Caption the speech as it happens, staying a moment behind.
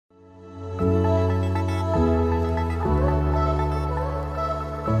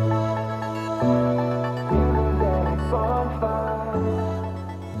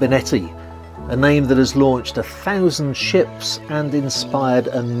Benetti, a name that has launched 1,000 ships and inspired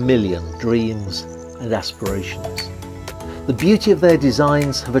 1,000,000 dreams and aspirations. The beauty of their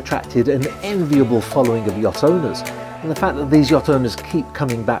designs have attracted an enviable following of yacht owners, and the fact that these yacht owners keep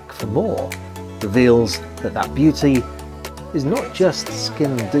coming back for more reveals that that beauty is not just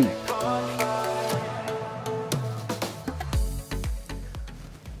skin deep.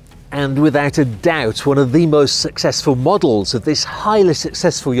 And without a doubt, one of the most successful models of this highly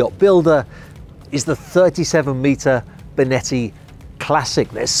successful yacht builder is the 37-metre Benetti Classic.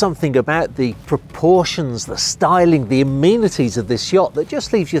 There's something about the proportions, the styling, the amenities of this yacht that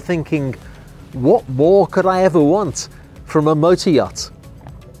just leaves you thinking, what more could I ever want from a motor yacht?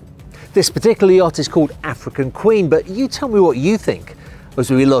 This particular yacht is called African Queen, but you tell me what you think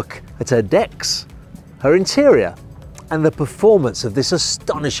as we look at her decks, her interior, and the performance of this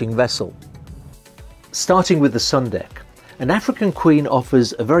astonishing vessel. Starting with the sun deck, an African Queen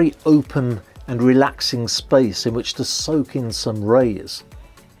offers a very open and relaxing space in which to soak in some rays.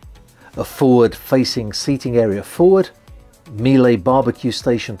 A forward-facing seating area forward, melee barbecue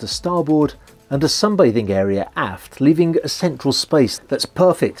station to starboard, and a sunbathing area aft, leaving a central space that's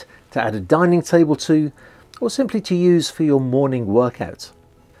perfect to add a dining table to, or simply to use for your morning workout.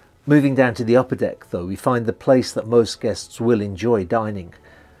 Moving down to the upper deck though, we find the place that most guests will enjoy dining.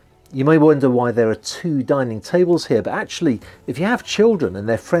 You may wonder why there are 2 dining tables here, but actually if you have children and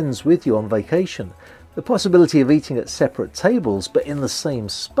they're friends with you on vacation, the possibility of eating at separate tables but in the same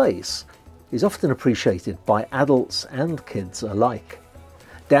space is often appreciated by adults and kids alike.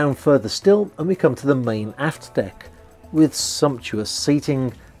 Down further still and we come to the main aft deck with sumptuous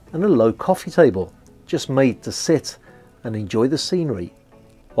seating and a low coffee table just made to sit and enjoy the scenery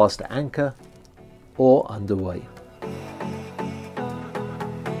whilst at anchor or underway.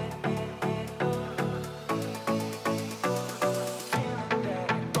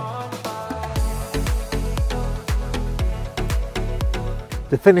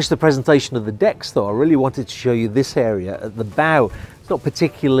 To finish the presentation of the decks though, I really wanted to show you this area at the bow. It's not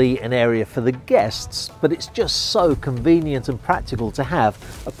particularly an area for the guests, but it's just so convenient and practical to have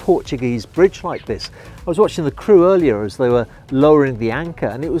a Portuguese bridge like this. I was watching the crew earlier as they were lowering the anchor,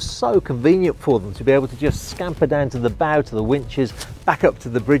 and it was so convenient for them to be able to just scamper down to the bow, to the winches, back up to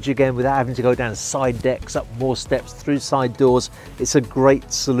the bridge again without having to go down side decks, up more steps, through side doors. It's a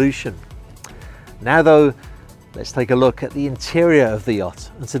great solution. Now though, let's take a look at the interior of the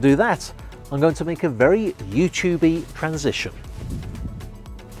yacht, and to do that I'm going to make a very YouTube-y transition.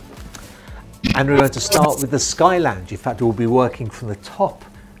 And we're going to start with the Sky Lounge. In fact, we'll be working from the top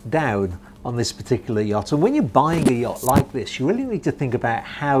down on this particular yacht. And when you're buying a yacht like this, you really need to think about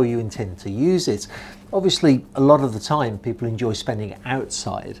how you intend to use it. Obviously, a lot of the time people enjoy spending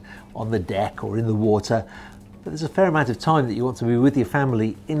outside on the deck or in the water, but there's a fair amount of time that you want to be with your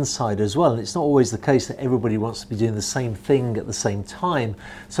family inside as well, and it's not always the case that everybody wants to be doing the same thing at the same time.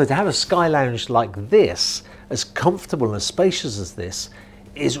 So to have a Sky Lounge like this, as comfortable and as spacious as this,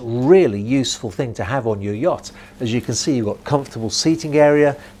 is really useful thing to have on your yacht. As you can see, you've got comfortable seating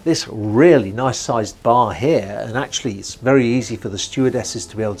area, this really nice sized bar here, and actually it's very easy for the stewardesses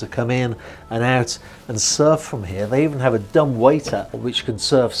to be able to come in and out and serve from here. They even have a dumb waiter which can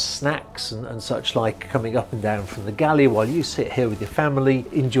serve snacks and such like coming up and down from the galley while you sit here with your family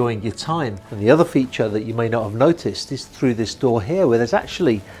enjoying your time. And the other feature that you may not have noticed is through this door here, where there's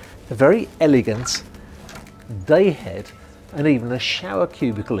actually a very elegant day head and even a shower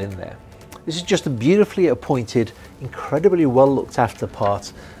cubicle in there. This is just a beautifully appointed, incredibly well looked after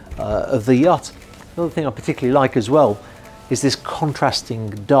part of the yacht. Another thing I particularly like as well is this contrasting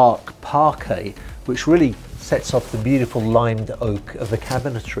dark parquet, which really sets off the beautiful limed oak of the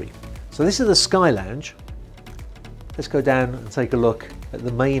cabinetry. So this is the Sky Lounge. Let's go down and take a look at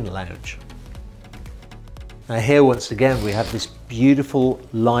the main lounge. Now here once again we have this beautiful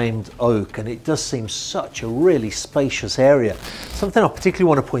limed oak, and it does seem such a really spacious area. Something I particularly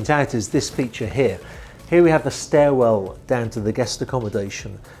want to point out is this feature here. Here we have the stairwell down to the guest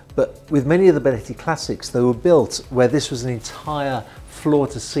accommodation, but with many of the Benetti Classics they were built where this was an entire floor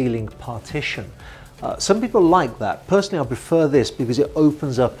to ceiling partition. Some people like that. Personally I prefer this because it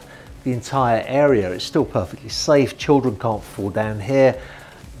opens up the entire area. It's still perfectly safe, children can't fall down here,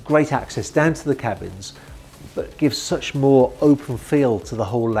 great access down to the cabins, but gives such more open feel to the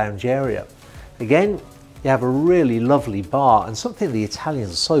whole lounge area. Again, you have a really lovely bar, and something the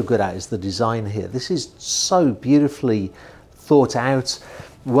Italians are so good at is the design here. This is so beautifully thought out,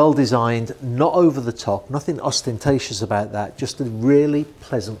 well designed, not over the top, nothing ostentatious about that, just a really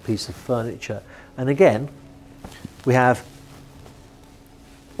pleasant piece of furniture. And again, we have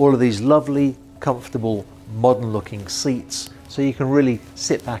all of these lovely, comfortable, modern looking seats, So you can really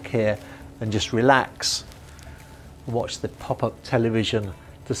sit back here and just relax and watch the pop-up television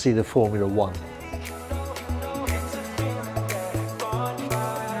to see the Formula One.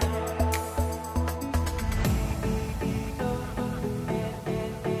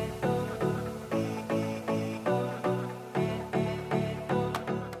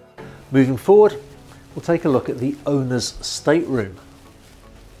 Moving forward, we'll take a look at the owner's stateroom.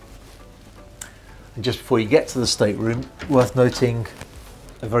 And just before you get to the stateroom, worth noting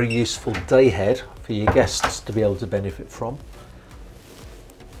a very useful day head for your guests to be able to benefit from.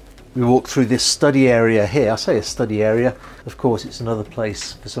 We walk through this study area here. I say a study area, of course it's another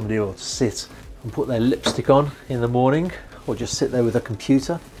place for somebody able to sit and put their lipstick on in the morning, or just sit there with a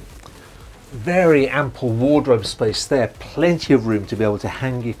computer. Very ample wardrobe space there, plenty of room to be able to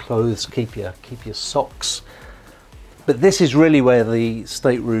hang your clothes, keep your socks. But this is really where the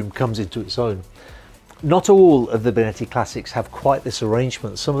stateroom comes into its own. Not all of the Benetti Classics have quite this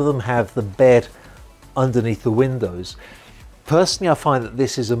arrangement. Some of them have the bed underneath the windows. Personally, I find that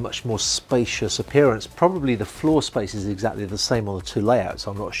this is a much more spacious appearance. Probably the floor space is exactly the same on the two layouts,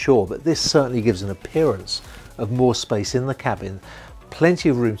 I'm not sure, but this certainly gives an appearance of more space in the cabin. Plenty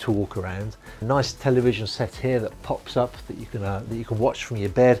of room to walk around. A nice television set here that pops up that you can watch from your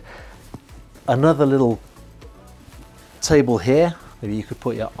bed. Another little table here. Maybe you could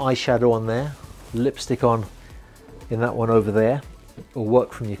put your eyeshadow on there, lipstick on in that one over there, or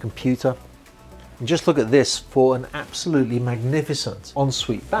work from your computer. And just look at this for an absolutely magnificent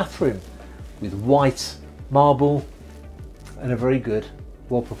ensuite bathroom with white marble and a very good,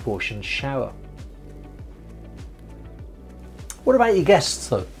 well-proportioned shower. What about your guests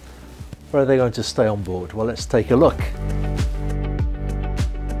though? Where are they going to stay on board? Well, let's take a look.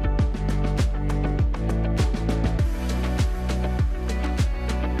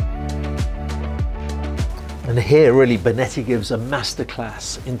 And here really Benetti gives a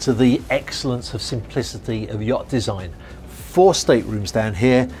masterclass into the excellence of simplicity of yacht design. 4 staterooms down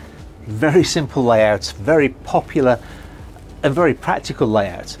here, very simple layouts, very popular and very practical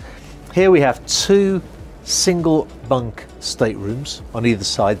layouts. Here we have 2 single bunk staterooms on either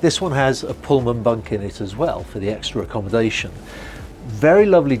side. This one has a Pullman bunk in it as well for the extra accommodation. Very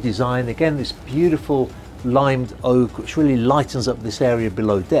lovely design. Again, this beautiful limed oak which really lightens up this area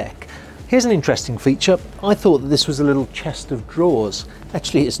below deck. Here's an interesting feature. I thought that this was a little chest of drawers.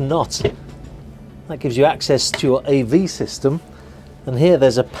 Actually, it's not. That gives you access to your AV system. And here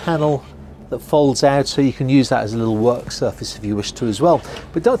there's a panel that folds out, so you can use that as a little work surface if you wish to as well.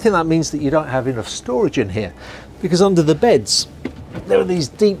 But don't think that means that you don't have enough storage in here, because under the beds there are these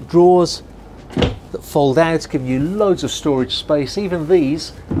deep drawers that fold out, giving you loads of storage space. Even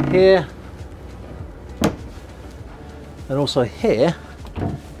these here and also here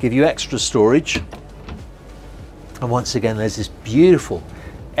give you extra storage. And once again, there's this beautiful,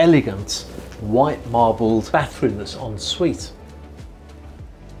 elegant, white marbled bathroom that's en suite.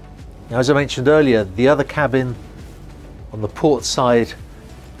 Now, as I mentioned earlier, the other cabin on the port side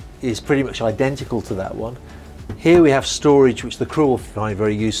is pretty much identical to that one. Here we have storage which the crew will find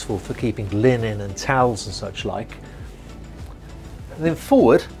very useful for keeping linen and towels and such like. And then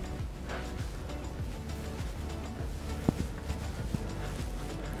forward,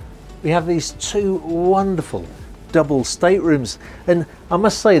 we have these 2 wonderful double staterooms, and I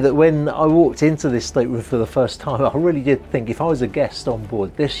must say that when I walked into this stateroom for the first time, I really did think if I was a guest on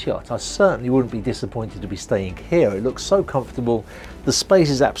board this yacht, I certainly wouldn't be disappointed to be staying here. It looks so comfortable, the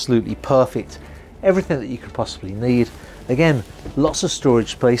space is absolutely perfect, everything that you could possibly need. Again, lots of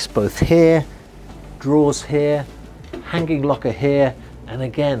storage space both here, drawers here, hanging locker here, and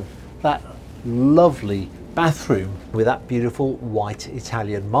again that lovely bathroom with that beautiful white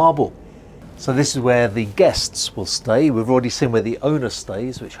Italian marble. So this is where the guests will stay. We've already seen where the owner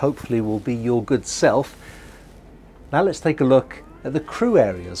stays, which hopefully will be your good self. Now let's take a look at the crew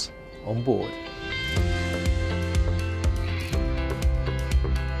areas on board.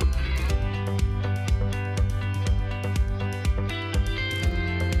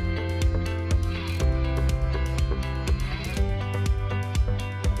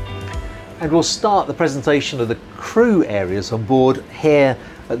 And we'll start the presentation of the crew areas on board here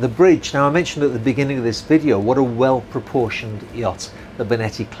at the bridge. Now, I mentioned at the beginning of this video what a well-proportioned yacht the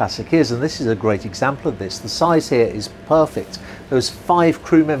Benetti Classic is, and this is a great example of this. The size here is perfect. There was 5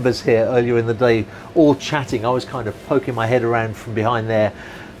 crew members here earlier in the day all chatting. I was kind of poking my head around from behind there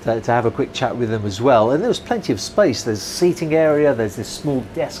to have a quick chat with them as well. And there was plenty of space. There's a seating area, there's this small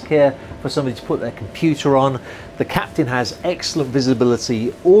desk here for somebody to put their computer on. The captain has excellent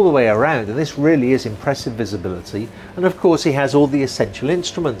visibility all the way around, and this really is impressive visibility. And of course he has all the essential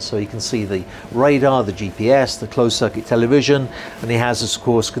instruments, so you can see the radar, the GPS, the closed circuit television, and he has of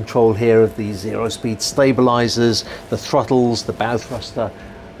course control here of the 0-speed stabilizers, the throttles, the bow thruster,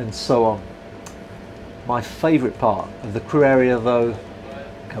 and so on. My favourite part of the crew area though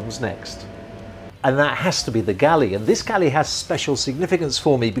comes next, and that has to be the galley. And this galley has special significance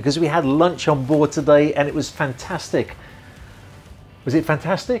for me because we had lunch on board today and it was fantastic. Was it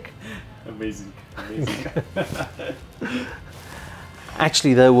fantastic? Amazing, amazing.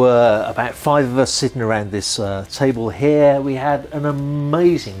 Actually, there were about 5 of us sitting around this table here. We had an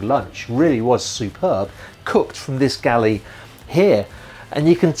amazing lunch, really was superb, cooked from this galley here. And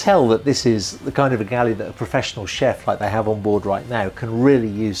you can tell that this is the kind of a galley that a professional chef like they have on board right now can really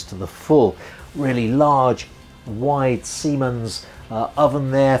use to the full. Really large, wide Siemens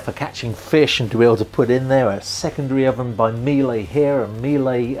oven there for catching fish and to be able to put in there. A secondary oven by Miele here, a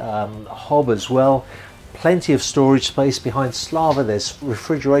Miele hob as well. Plenty of storage space behind Slava. There's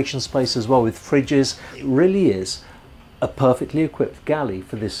refrigeration space as well with fridges. It really is a perfectly equipped galley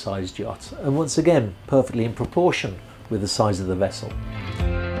for this sized yacht. And once again, perfectly in proportion with the size of the vessel.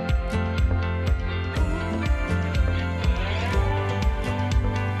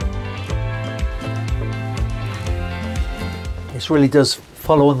 This really does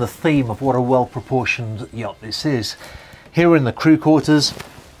follow on the theme of what a well-proportioned yacht this is. Here we're in the crew quarters.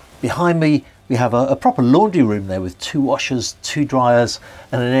 Behind me we have a proper laundry room there with 2 washers, 2 dryers,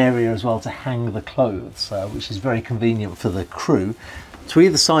 and an area as well to hang the clothes, which is very convenient for the crew. To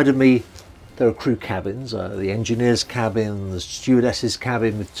either side of me there are crew cabins, the engineer's cabin, the stewardess's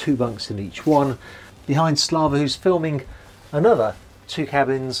cabin with 2 bunks in each one. Behind Slava, who's filming, another 2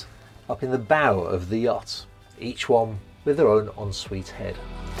 cabins up in the bow of the yacht, each one with their own ensuite head.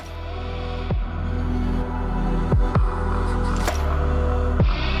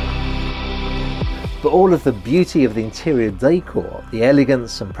 But all of the beauty of the interior decor, the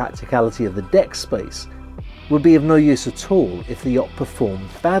elegance and practicality of the deck space would be of no use at all if the yacht performed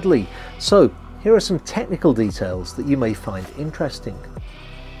badly. So here are some technical details that you may find interesting.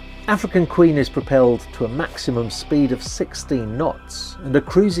 African Queen is propelled to a maximum speed of 16 knots and a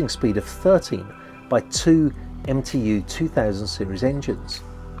cruising speed of 13 by 2 MTU 2000 series engines.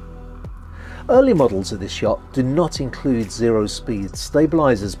 Early models of this yacht do not include 0-speed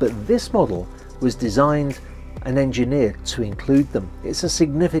stabilizers, but this model was designed and engineered to include them. It's a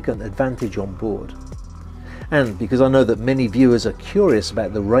significant advantage on board. And because I know that many viewers are curious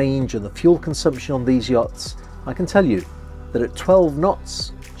about the range and the fuel consumption on these yachts, I can tell you that at 12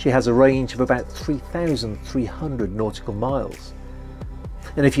 knots she has a range of about 3,300 nautical miles.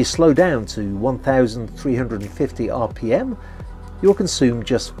 And if you slow down to 1,350 RPM, you'll consume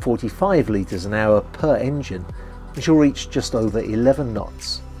just 45 litres an hour per engine, and you'll reach just over 11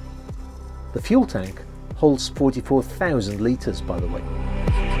 knots. The fuel tank holds 44,000 litres, by the way.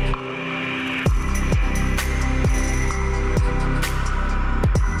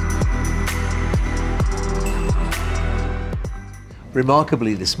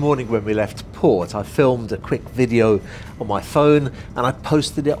 Remarkably, this morning when we left port, I filmed a quick video on my phone and I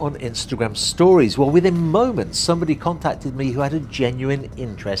posted it on Instagram stories. Well, within moments, somebody contacted me who had a genuine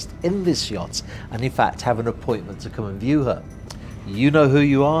interest in this yacht and in fact have an appointment to come and view her. You know who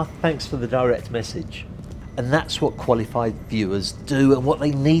you are, thanks for the direct message. And that's what qualified viewers do and what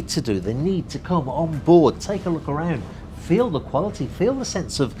they need to do. They need to come on board, take a look around, feel the quality, feel the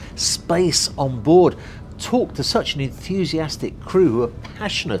sense of space on board. Talk to such an enthusiastic crew who are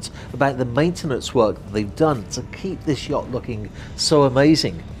passionate about the maintenance work that they've done to keep this yacht looking so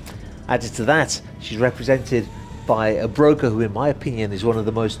amazing. Added to that, she's represented by a broker who in my opinion is one of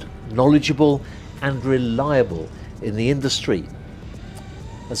the most knowledgeable and reliable in the industry.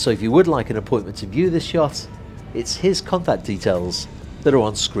 And so if you would like an appointment to view this yacht, it's his contact details that are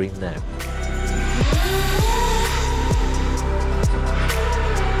on screen now.